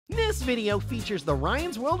This video features the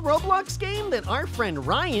Ryan's World Roblox game that our friend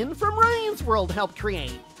Ryan from Ryan's World helped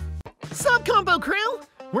create. Sup, Combo Crew?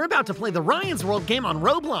 We're about to play the Ryan's World game on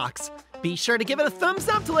Roblox. Be sure to give it a thumbs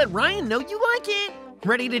up to let Ryan know you like it.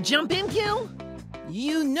 Ready to jump in, Gil?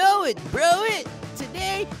 You know it, bro it!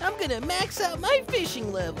 Today, I'm gonna max out my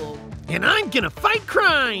fishing level. And I'm gonna fight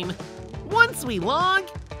crime! Once we log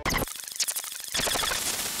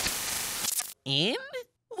in?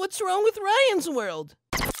 What's wrong with Ryan's World?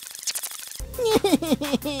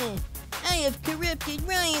 I have corrupted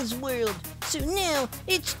Ryan's World, so now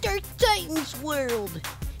it's Dark Titan's world.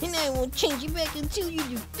 And I will change it back until you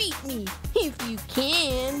defeat me, if you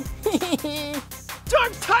can.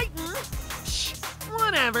 Dark Titan? Shh,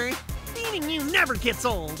 whatever. Beating you never gets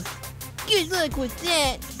old. Good luck with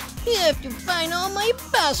that. You have to find all my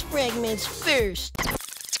boss fragments first.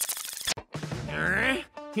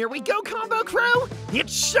 Here we go, Combo Crew!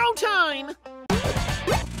 It's showtime!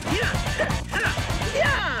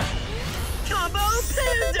 Yeah! Combo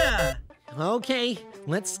Panda! Okay,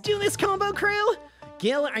 let's do this, Combo Crew.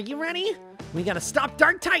 Gil, are you ready? We gotta stop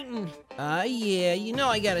Dark Titan. Yeah, you know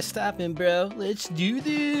I gotta stop him, bro. Let's do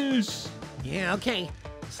this. Yeah, okay.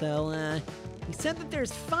 So, he said that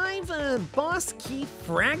there's 5 boss key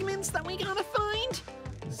fragments that we gotta find.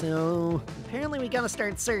 So, apparently we gotta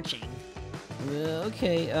start searching.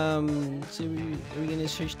 Okay, so are we gonna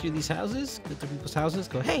search through these houses? Go through people's houses?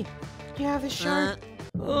 Go, hey, do you have a shard?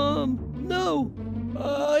 No.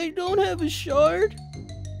 I don't have a shard.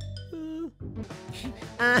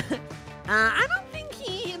 I don't think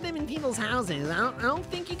he hid them in people's houses. I don't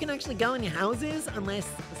think you can actually go in your houses unless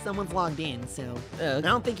someone's logged in, so Okay. I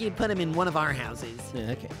don't think you'd put him in one of our houses.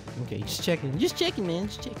 Yeah, okay, just checking, man,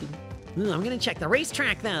 just checking. Ooh, I'm gonna check the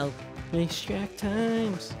racetrack, though. Racetrack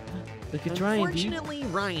times. Look at Ryan, dude. Unfortunately,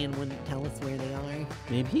 Ryan wouldn't tell us where they are.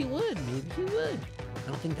 Maybe he would. I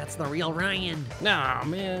don't think that's the real Ryan. Nah,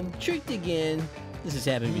 man, tricked again. This has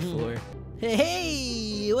happened before.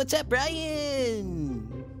 Hey, what's up,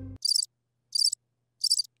 Brian?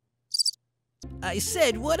 I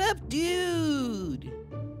said, what up, dude?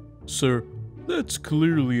 Sir, that's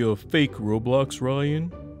clearly a fake Roblox,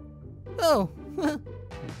 Ryan. Oh,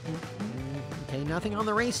 Okay, nothing on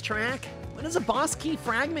the racetrack. What does a boss key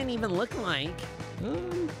fragment even look like?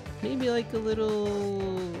 maybe like a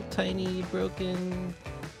little tiny broken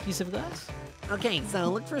piece of glass? Okay, so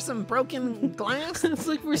look for some broken glass. Let's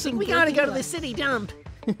look for some. We gotta go to the glass. city dump.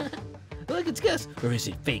 Look, it's Gus. Or is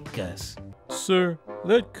it fake Gus? Sir,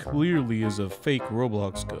 that clearly is a fake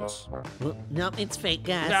Roblox, Gus. Well, nope, it's fake,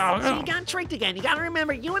 Gus. No. So you got tricked again. You gotta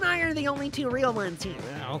remember, you and I are the only 2 real ones here.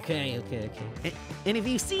 Okay. And if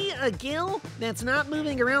you see a Gil that's not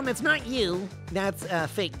moving around, that's not you, that's a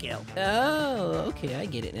fake Gil. Oh, okay, I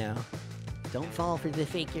get it now. Don't fall for the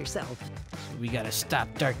fake yourself. We gotta stop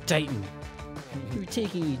Dark Titan. We're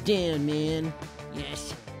taking you down, man.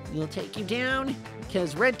 Yes, we'll take you down,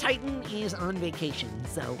 because Red Titan is on vacation,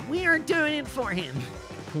 so we are doing it for him.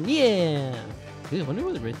 Yeah. Dude, I wonder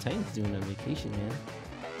what the Red Titan's doing on vacation, man.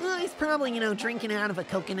 Well, he's probably, drinking out of a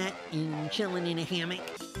coconut and chilling in a hammock.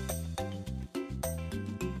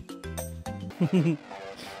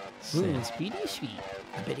 Sounds pretty sweet.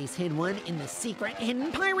 I bet he's hid one in the secret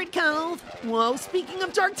hidden pirate cove. Whoa, speaking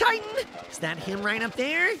of Dark Titan, is that him right up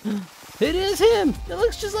there? It is him. It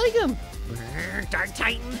looks just like him. Dark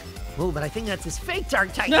Titan. Oh, but I think that's his fake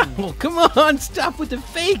Dark Titan. No, come on, stop with the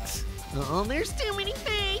fakes. Oh, there's too many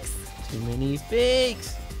fakes. Too many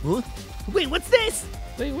fakes. Huh? Wait, what's this?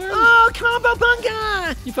 Wait, where? Oh, Combo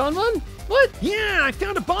Bunga! You found one? What? Yeah, I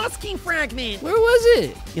found a boss key fragment. Where was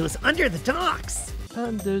it? It was under the docks.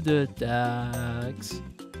 Under the docks.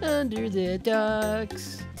 Under the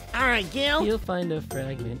docks. All right, Gil. You'll find a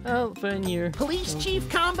fragment out from your Police Chief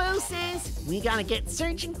Combo says we gotta get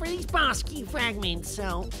searching for these boss key fragments.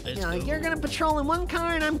 So, Let's go. you're gonna patrol in one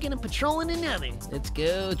car and I'm gonna patrol in another. Let's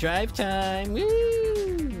go, drive time.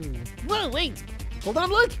 Woo! Whoa, wait. Hold on,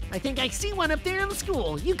 look. I think I see one up there in the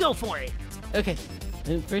school. You go for it. Okay,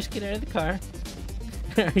 and first get out of the car.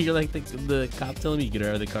 You're like the cop telling me, get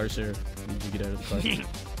out of the car, sir. You get out of the car.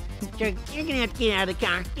 You're gonna have to get out of the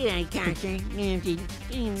car. Get out of the car, sir.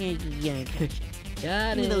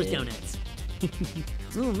 Got Give me it. those donuts.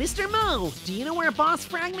 Ooh, Mr. Mo, do you know where a boss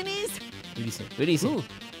fragment is? What do you say? What do you say?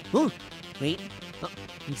 Ooh, wait. Oh,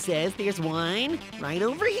 he says there's one right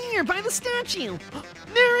over here by the statue.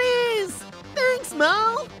 There is! Thanks,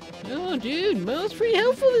 Mo! Oh, dude, Mo's pretty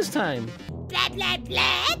helpful this time. Blah, blah,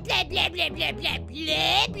 blah, blah, blah, blah, blah, blah,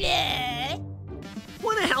 blah, blah.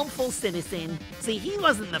 What a helpful citizen. See, he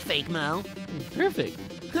wasn't the fake Mo. Perfect.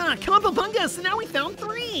 Combo Bunga, so now we found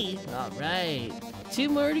 3. All right. 2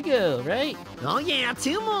 more to go, right? Oh yeah,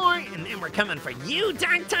 2 more, and then we're coming for you,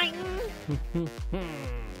 Dark Titan.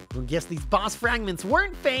 Well, guess these boss fragments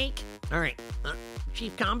weren't fake. All right,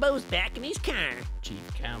 Chief Combo's back in his car. Chief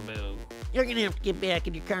Combo. You're gonna have to get back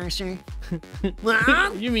in your car, sir.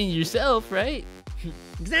 Well, You mean yourself, right?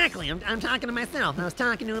 exactly. I'm talking to myself. I was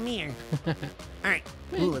talking to a mirror. All right.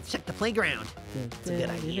 Ooh, let's check the playground. That's a good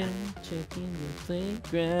idea. Checking the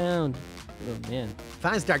playground. Oh man. If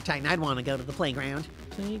I was Dark Titan, I'd want to go to the playground.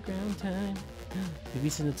 Playground time. Maybe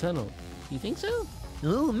it's in the tunnel. You think so?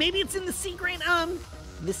 Ooh, maybe it's in the secret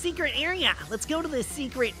area. Let's go to the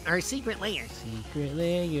secret layer. Secret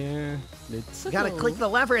layer. Let's You gotta go. click the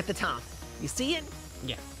lever at the top. You see it?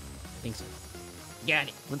 Yeah, I think so. Got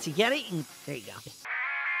it. Once you get it, there you go.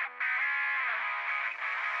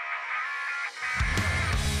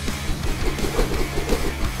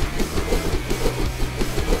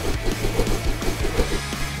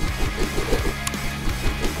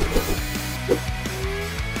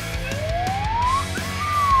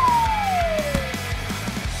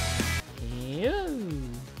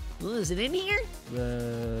 Ooh, is it in here?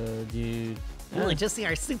 Dude. Ooh, I just see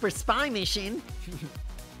our super spy mission.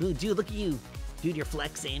 Ooh, dude, look at you. Dude, you're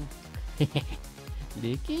flexing.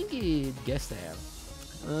 Looking good. Guess that.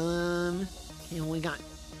 Okay, well, we got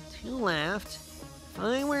 2 left. If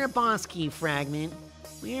I were a boss key fragment,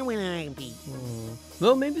 where would I be?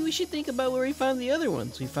 Well, maybe we should think about where we found the other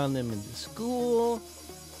ones. We found them in the school.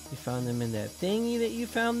 We found them in that thingy that you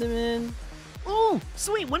found them in. Oh,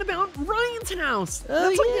 sweet, what about Ryan's house? Oh,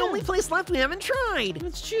 That's like the yeah. only place left we haven't tried.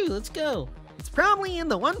 That's true. Let's go. It's probably in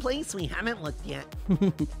the one place we haven't looked yet.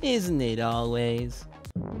 Isn't it always?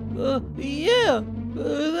 Yeah.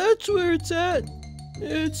 That's where it's at.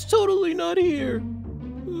 It's totally not here.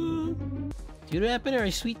 Dude, what happened to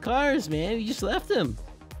our sweet cars, man? We just left them.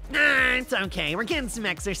 Nah, it's okay. We're getting some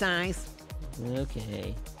exercise.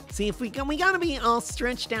 Okay. See, if we gotta be all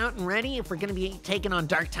stretched out and ready if we're gonna be taking on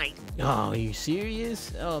Dark Titan. Oh, are you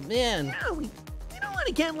serious? Oh, man. No, we don't want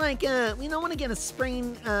to get like we don't want to get a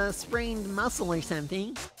sprained muscle or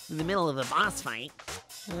something in the middle of a boss fight.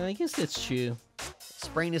 I guess that's true.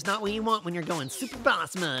 Sprain is not what you want when you're going super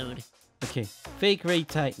boss mode. Okay, fake red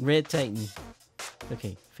titan.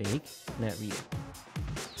 Okay, fake, not real.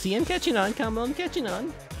 See, I'm catching on, Combo, I'm catching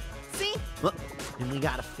on. See? Well, and we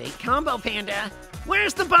got a fake combo, Panda.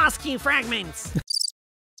 Where's the boss key fragments?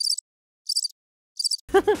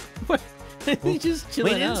 What? He's just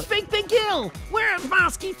chilling Wait, it's out. fake Big Gill. Where are the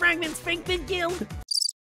boss key fragments, fake Big Gill?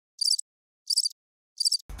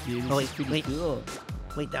 Dude, Oh, this is pretty wait. cool.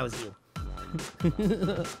 Wait, that was you.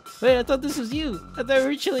 Wait, I thought this was you. I thought we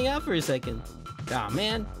were chilling out for a second. Aw,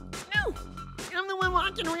 man. No, I'm the one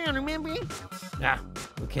walking around, remember? Ah,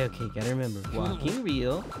 okay, gotta remember. Walking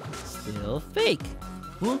real, still fake.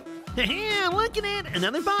 Yeah, look at it,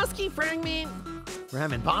 another boss key fragment. We're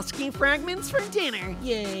having boss key fragments for dinner.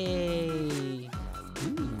 Yay!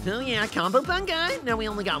 Ooh. Oh yeah, combo bunga. Now we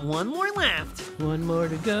only got 1 more left. One more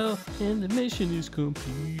to go, and the mission is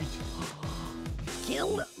complete.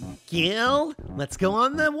 Gil, let's go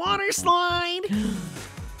on the water slide.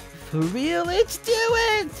 For real, let's do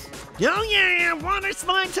it! Oh yeah, water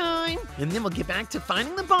slide time. And then we'll get back to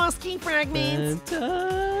finding the boss key fragments.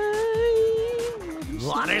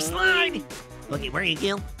 Water slide. Okay, where are you,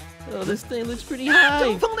 Gil? Oh, this thing looks pretty Ah, high.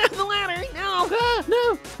 don't pull down the ladder. No. Ah,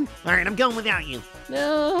 no! All right, I'm going without you.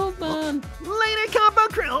 No, hold on. Later, combo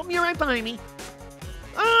crew. You're right behind me.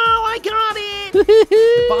 Oh, I got it.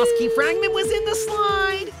 The boss key fragment was in the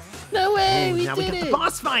slide. No way, And we now did we got it! the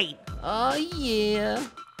boss fight. Oh, yeah.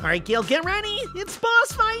 All right, Gil, get ready. It's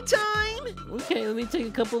boss fight time. Okay, let me take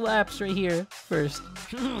a couple laps right here first.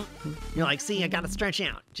 You're like, see, I gotta stretch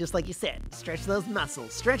out, just like you said. Stretch those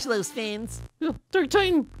muscles, stretch those fins. Oh, Dark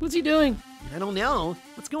Titan, what's he doing? I don't know.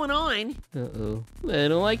 What's going on? Uh-oh. I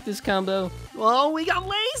don't like this combo. Whoa, we got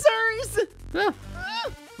lasers. Ah,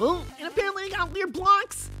 Oh, and apparently we got weird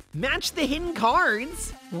blocks. Match the hidden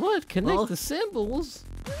cards. what? Connect Well- the symbols?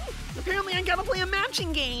 Apparently I gotta play a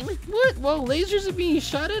matching game. What? While lasers are being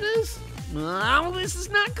shot at us? Oh, this is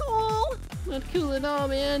not cool. Not cool at all,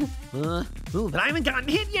 man. Ooh, but I haven't gotten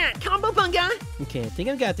hit yet. Combo bunga. Okay, I think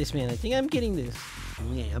I've got this, man. I think I'm getting this.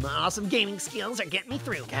 Yeah, my awesome gaming skills are getting me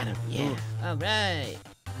through. Got him, yeah. All right.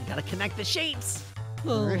 I gotta connect the shapes.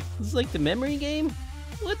 Oh, this is like the memory game?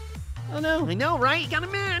 What? Oh, no. I know, right? You gotta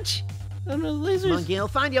match. Oh, no, the Come on, lasers. Gil,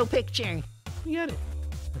 find your picture. You got it.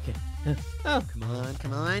 Okay. Oh, Come on,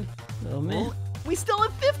 come on. oh, man. Oh, we still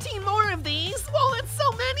have 15 more of these. Whoa, that's so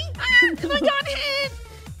many. Ah, and I got hit.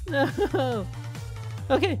 No.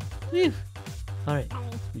 Okay. Phew. All right.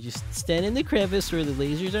 We just stand in the crevice where the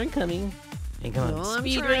lasers aren't coming. And come on. Oh, I'm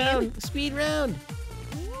Speed trying. round. Speed round.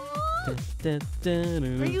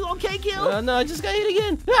 Are you okay, Gil? No, I just got hit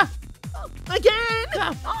again. Ah! Again?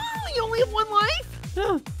 Ah. Oh, you only have 1 life?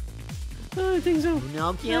 Oh, I think so.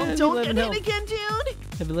 No, Gil, Yeah, don't 11 get health. hit again, dude.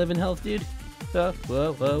 I have 11 health, dude. Whoa,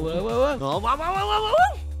 whoa, whoa, whoa, whoa, whoa. Whoa, whoa, whoa, whoa, whoa,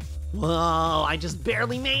 whoa. Whoa, I just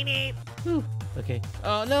barely made it. Whew. Okay.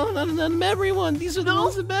 Oh, no, not everyone. These are the No?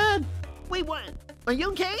 ones that are bad. Wait, what? Are you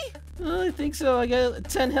okay? Oh, I think so. I got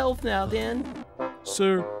 10 health now, Dan.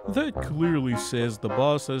 Sir, that clearly says the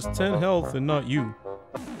boss has 10 health and not you.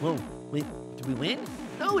 Whoa, wait, did we win?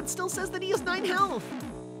 No, it still says that he has 9 health.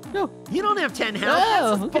 No, You don't have 10 health.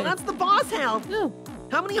 Oh, okay. That's the boss health. no.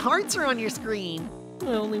 How many hearts are on your screen?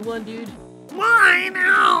 Only one, dude. Why?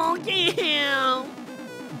 No, Gil.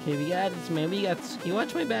 Okay, we got this, man. We got this. You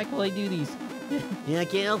watch my back while I do these. Yeah,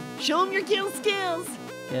 Gil. Show him your kill skills.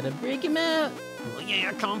 Gotta break him out. Oh,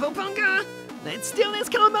 yeah, Combo Punga. Let's do this,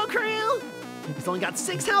 Combo Crew. He's only got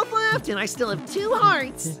 6 health left, and I still have 2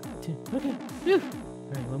 hearts. Okay. Phew. All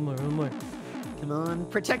right, one more. Come on,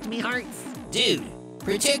 protect me, hearts. Dude,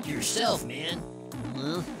 protect yourself, man.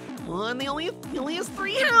 One, he only has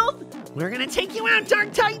 3 health. We're gonna take you out,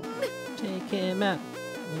 Dark Titan. Take him out.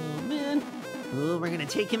 Oh, man. Oh, we're gonna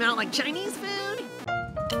take him out like Chinese food.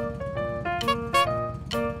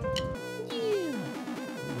 Yeah.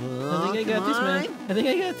 Oh, I think I got this, man. I think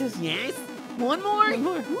I got this. Yes. One more. One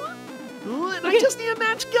more. Ooh, and I Okay. just need to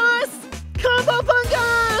match Gus. Combo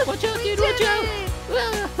Punga. Watch out, We dude. did Watch out.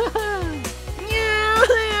 it.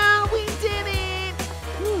 Yeah, we did it.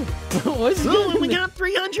 Why is he Ooh, going and we in got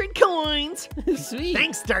 300 coins. there? Sweet.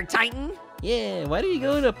 Thanks, Dark Titan. Yeah, why did he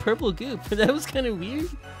go in a purple goop? That was kind of weird.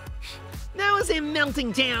 That was him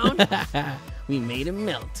melting down. We made him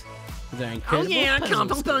melt. With our Oh incredible yeah, puzzle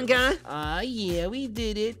Combo skills. Punga. Ah, yeah, we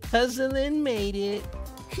did it. Puzzling made it.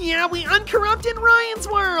 Yeah, we uncorrupted Ryan's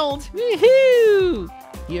world. Woohoo!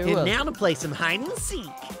 You're And welcome. now to play some hide and seek.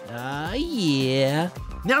 Ah, yeah.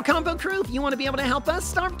 Now, Combo Crew, if you want to be able to help us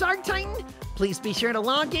stop Dark Titan, please be sure to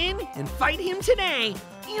log in and fight him today.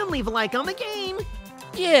 And leave a like on the game.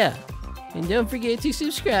 Yeah. And don't forget to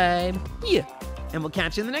subscribe. Yeah. And we'll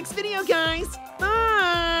catch you in the next video, guys.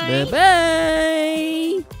 Bye!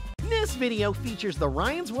 Bye-bye. This video features the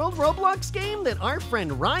Ryan's World Roblox game that our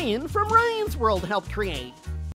friend Ryan from Ryan's World helped create.